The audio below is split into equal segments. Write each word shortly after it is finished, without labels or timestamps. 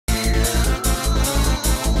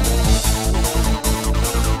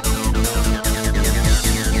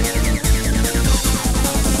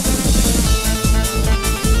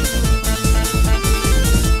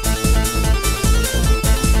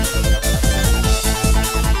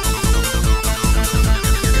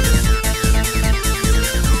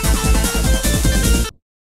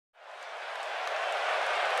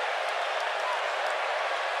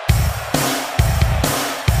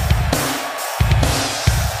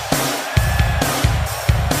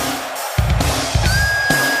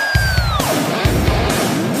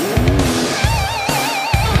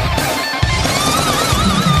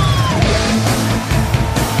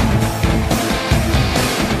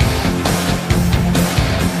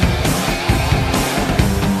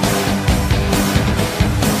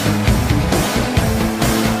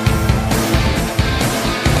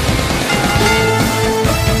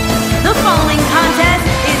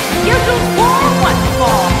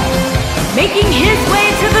Making his way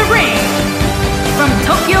to the ring from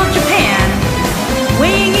Tokyo, Japan,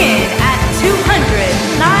 weighing in at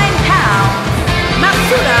 209 pounds,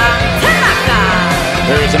 Matsuda Tanaka.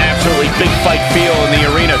 There is an absolutely big fight feel in the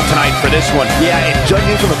arena tonight for this one. Yeah, and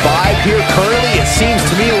judging from the vibe here currently, it seems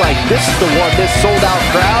to me like this is the one this sold-out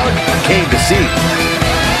crowd came to see.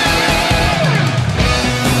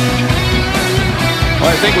 Well,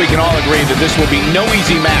 I think we can all agree that this will be no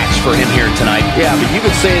easy match for him here tonight. Yeah, but you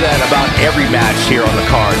could say that about every match here on the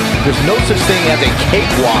card. There's no such thing as a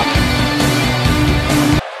cakewalk.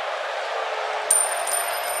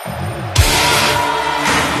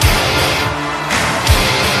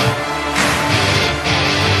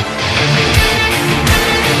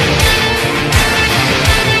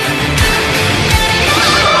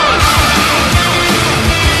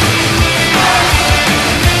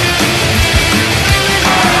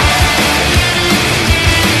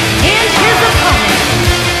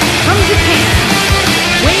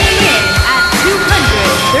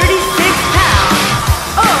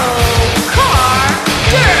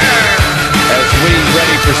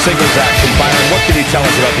 Singles action. Byron, what can you tell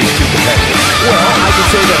us about these two competitors? Well, I can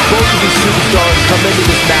say that both of these superstars come into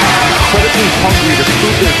this match incredibly hungry to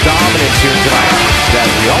prove their dominance here tonight. As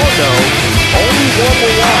we all know, only one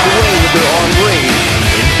will walk away with their arm raised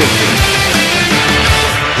in victory.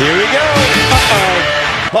 Here we go.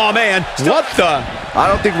 Uh-oh. Oh, man. What the? I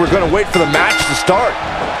don't think we're going to wait for the match to start.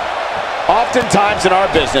 Oftentimes in our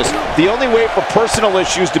business, the only way for personal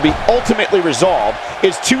issues to be ultimately resolved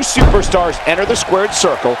is two superstars enter the squared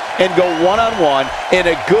circle and go one-on-one in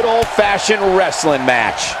a good old-fashioned wrestling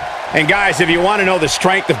match. And guys, if you want to know the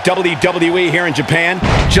strength of WWE here in Japan,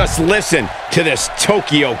 just listen to this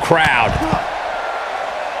Tokyo crowd.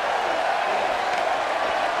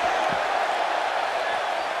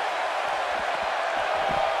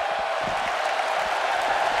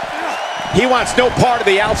 He wants no part of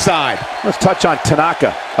the outside. Let's touch on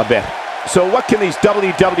Tanaka a bit. So what can these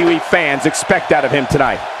WWE fans expect out of him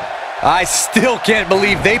tonight? I still can't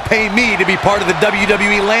believe they pay me to be part of the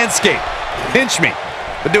WWE landscape. Pinch me,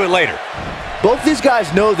 but do it later. Both these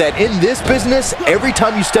guys know that in this business, every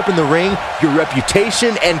time you step in the ring, your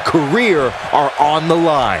reputation and career are on the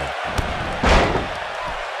line.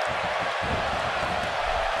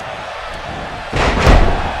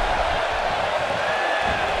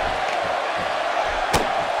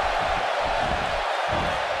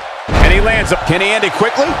 Lands up. Can he end it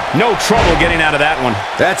quickly? No trouble getting out of that one.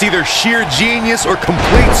 That's either sheer genius or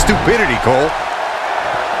complete stupidity, Cole.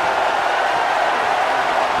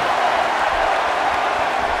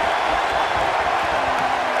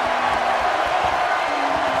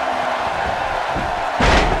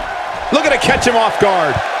 Looking to catch him off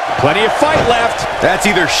guard. Plenty of fight left. That's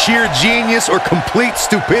either sheer genius or complete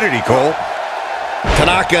stupidity, Cole.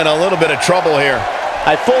 Tanaka in a little bit of trouble here.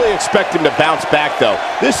 I fully expect him to bounce back, though.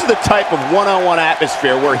 This is the type of one-on-one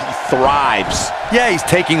atmosphere where he thrives. Yeah, he's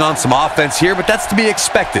taking on some offense here, but that's to be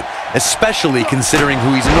expected, especially considering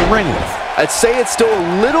who he's in the ring with. I'd say it's still a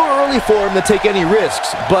little early for him to take any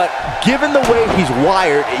risks, but given the way he's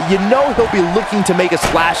wired, you know he'll be looking to make a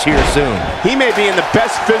splash here soon. He may be in the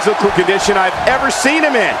best physical condition I've ever seen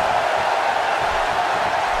him in.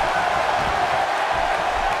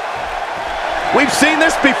 We've seen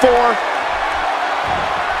this before.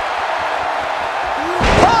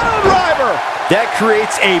 That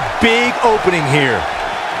creates a big opening here.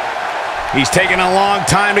 He's taking a long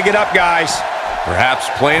time to get up, guys. Perhaps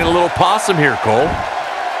playing a little possum here, Cole.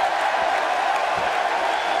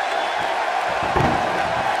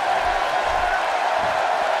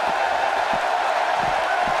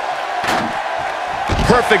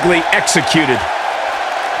 Perfectly executed.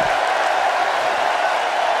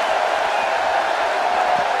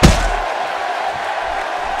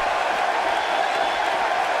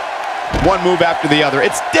 One move after the other.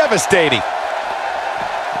 It's devastating.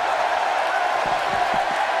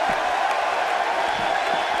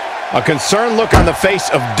 A concerned look on the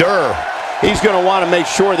face of Durr. He's going to want to make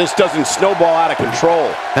sure this doesn't snowball out of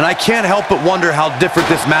control. And I can't help but wonder how different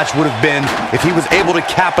this match would have been if he was able to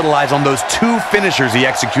capitalize on those two finishers he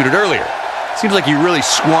executed earlier. Seems like he really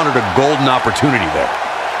squandered a golden opportunity there.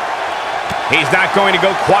 He's not going to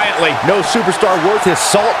go quietly. No superstar worth his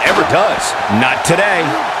salt ever does. Not today.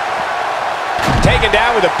 Taken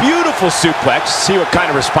down with a beautiful suplex. See what kind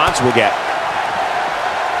of response we'll get.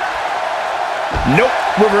 Nope,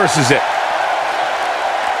 reverses it.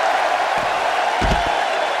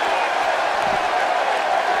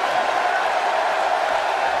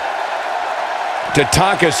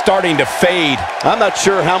 Tatanka's starting to fade. I'm not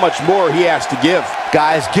sure how much more he has to give.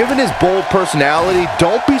 Guys, given his bold personality,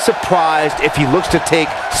 don't be surprised if he looks to take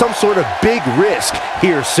some sort of big risk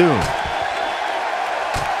here soon.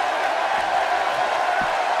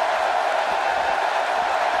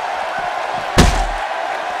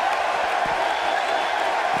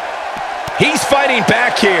 He's fighting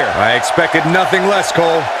back here. I expected nothing less,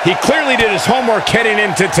 Cole. He clearly did his homework heading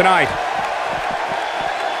into tonight.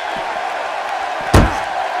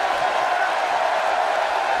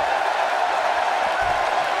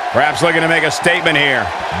 Perhaps looking to make a statement here.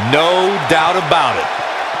 No doubt about it.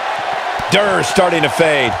 Durr's starting to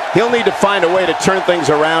fade. He'll need to find a way to turn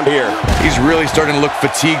things around here. He's really starting to look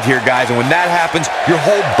fatigued here, guys, and when that happens, your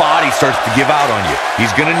whole body starts to give out on you.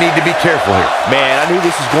 He's going to need to be careful here. Man, I knew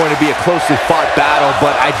this was going to be a closely fought battle,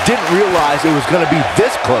 but I didn't realize it was going to be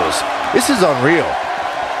this close. This is unreal.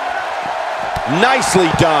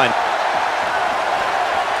 Nicely done.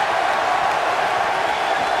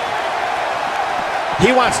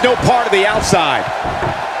 He wants no part of the outside.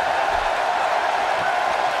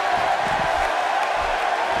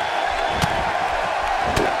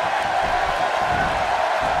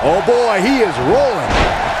 Oh boy, he is rolling.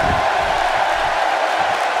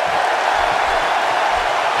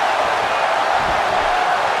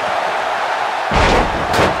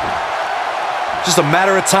 Just a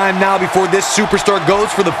matter of time now before this superstar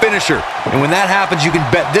goes for the finisher. And when that happens, you can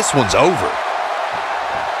bet this one's over.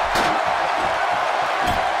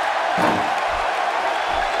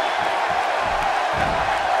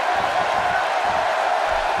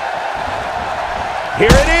 Here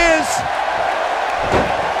it is.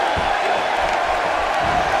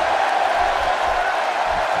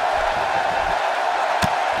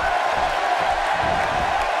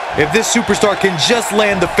 If this superstar can just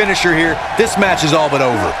land the finisher here, this match is all but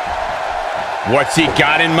over. What's he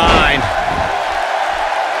got in mind?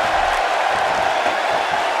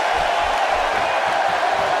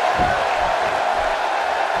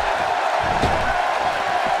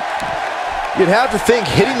 You'd have to think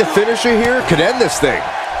hitting the finisher here could end this thing.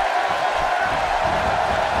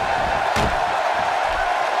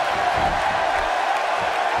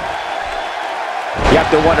 You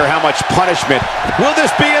have to wonder how much punishment. Will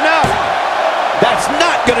this be enough? That's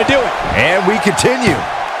not going to do it. And we continue.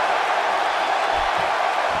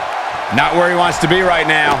 Not where he wants to be right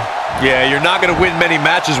now. Yeah, you're not going to win many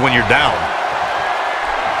matches when you're down.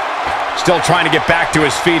 Still trying to get back to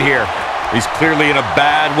his feet here. He's clearly in a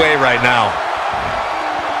bad way right now.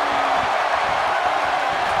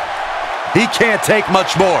 He can't take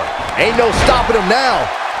much more. Ain't no stopping him now.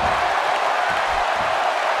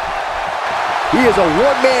 He is a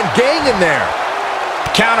one-man gang in there.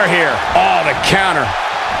 Counter here. Oh, the counter.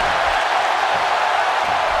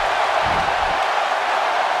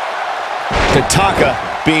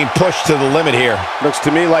 Tatanka being pushed to the limit here. Looks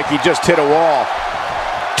to me like he just hit a wall.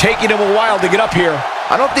 Taking him a while to get up here.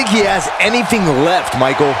 I don't think he has anything left,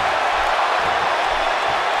 Michael.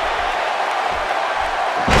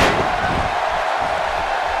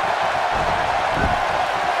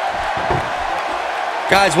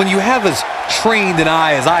 Guys, when you have as trained an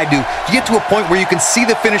eye as I do, you get to a point where you can see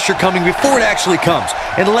the finisher coming before it actually comes.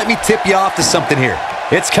 And let me tip you off to something here.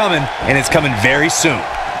 It's coming, and it's coming very soon.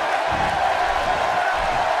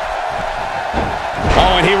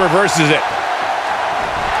 Oh, and he reverses it.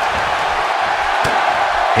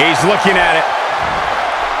 He's looking at it.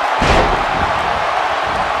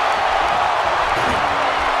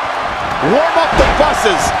 Warm up the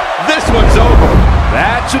buses. This one's over.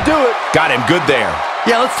 That should do it. Got him good there.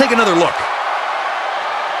 Yeah, let's take another look.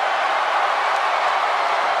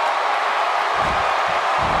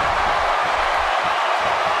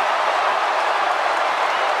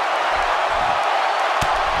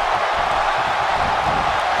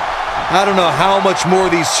 I don't know how much more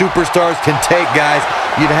these superstars can take, guys.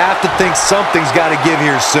 You'd have to think something's got to give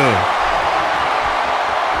here soon.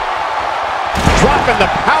 Dropping the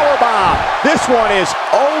power bomb. This one is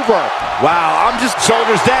over. Wow, I'm just...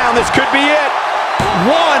 Shoulders down. This could be it.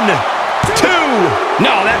 1, 2.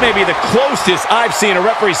 No, that may be the closest I've seen a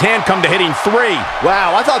referee's hand come to hitting 3.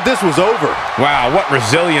 Wow, I thought this was over. Wow, what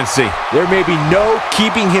resiliency. There may be no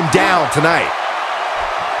keeping him down tonight.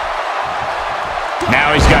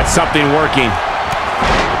 Now he's got something working.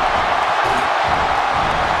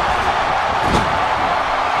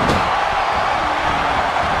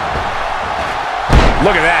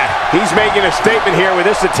 Look at that. He's making a statement here with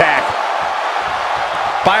this attack.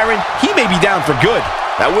 Byron, he may be down for good.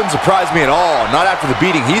 That wouldn't surprise me at all, not after the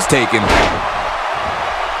beating he's taken.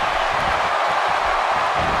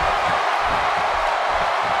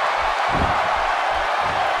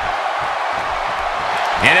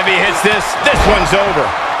 if he hits this, this one's over.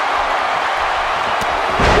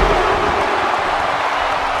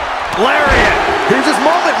 Lariat. Here's his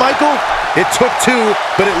moment, Michael. It took two,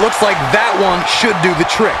 but it looks like that one should do the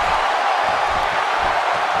trick.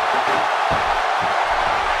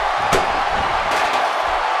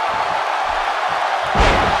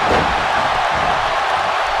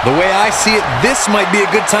 The way I see it, this might be a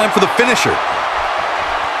good time for the finisher.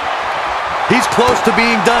 He's close to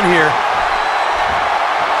being done here.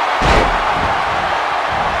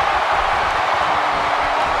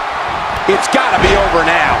 It's got to be over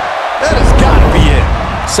now. That has got to be it.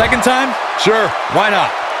 Second time? Sure, why not?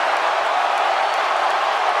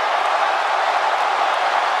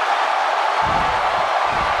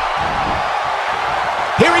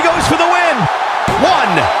 Here he goes for the win.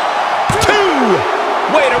 1,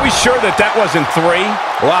 2. Wait, are we sure that that wasn't 3?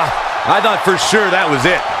 Wow, I thought for sure that was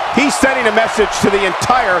it. He's sending a message to the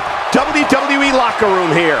entire WWE locker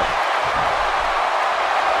room here.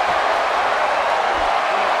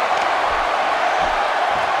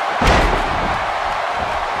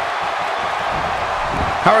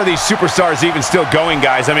 How are these superstars even still going,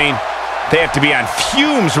 guys? I mean, they have to be on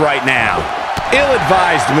fumes right now.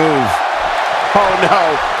 Ill-advised move. Oh,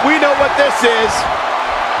 no. We know what this is.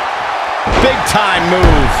 Big-time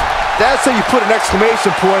move. That's how you put an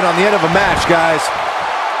exclamation point on the end of a match, guys.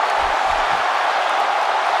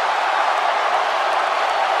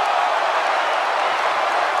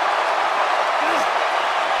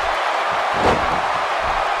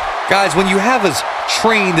 Guys, when you have as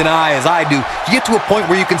trained an eye as I do, you get to a point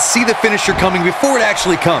where you can see the finisher coming before it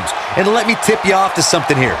actually comes. And let me tip you off to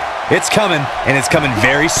something here. It's coming, and it's coming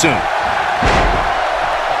very soon.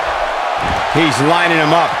 He's lining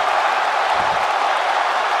him up.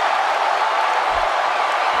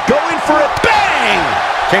 Going for it. Bang!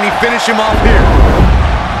 Can he finish him off here?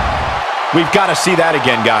 We've got to see that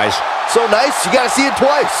again, guys. So nice, you got to see it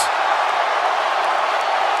twice.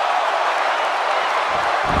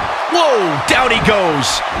 Whoa, down he goes.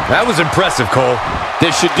 That was impressive, Cole.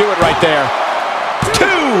 This should do it right there. 2!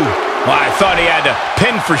 Well, I thought he had to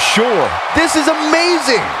pin for sure. This is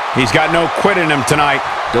amazing. He's got no quit in him tonight.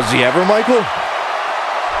 Does he ever, Michael?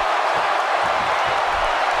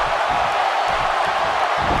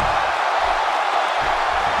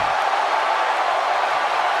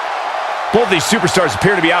 Both these superstars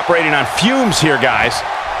appear to be operating on fumes here, guys.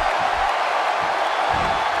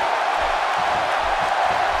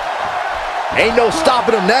 Ain't no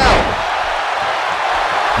stopping him now.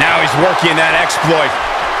 Now he's working that exploit.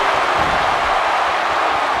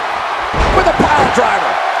 With a power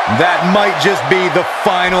driver. That might just be the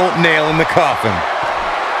final nail in the coffin.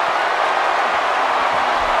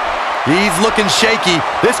 He's looking shaky.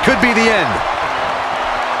 This could be the end.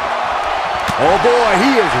 Oh boy,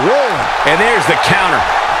 he is rolling. And there's the counter.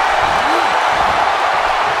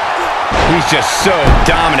 He's just so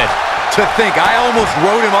dominant. To think, I almost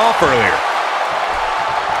wrote him off earlier.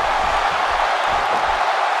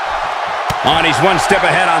 And he's one step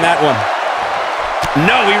ahead on that one.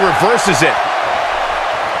 No, he reverses it.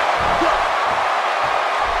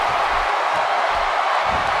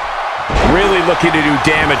 Really looking to do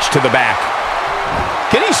damage to the back.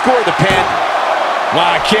 Can he score the pin?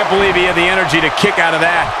 Wow, I can't believe he had the energy to kick out of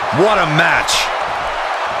that. What a match.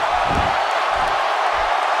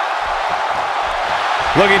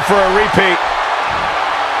 Looking for a repeat.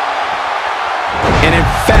 An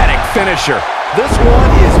emphatic finisher. This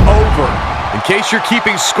one is over. In case you're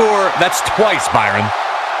keeping score, that's twice, Byron.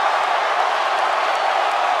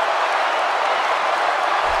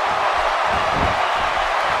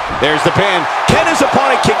 There's the pin. Can his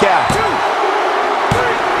opponent kick out? 2,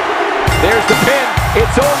 3. There's the pin.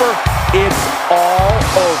 It's over. It's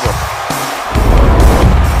all over.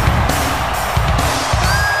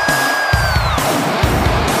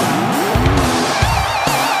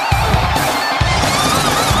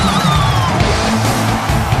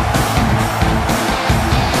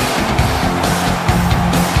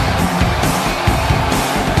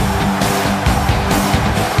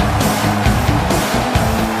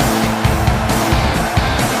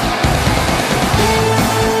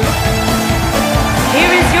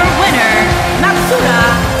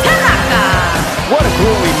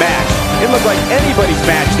 It looked like anybody's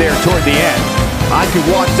match there toward the end. I could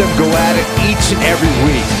watch them go at it each and every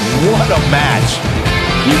week. What a match.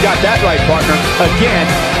 You got that right, partner. Again,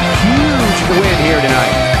 huge win here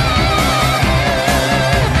tonight.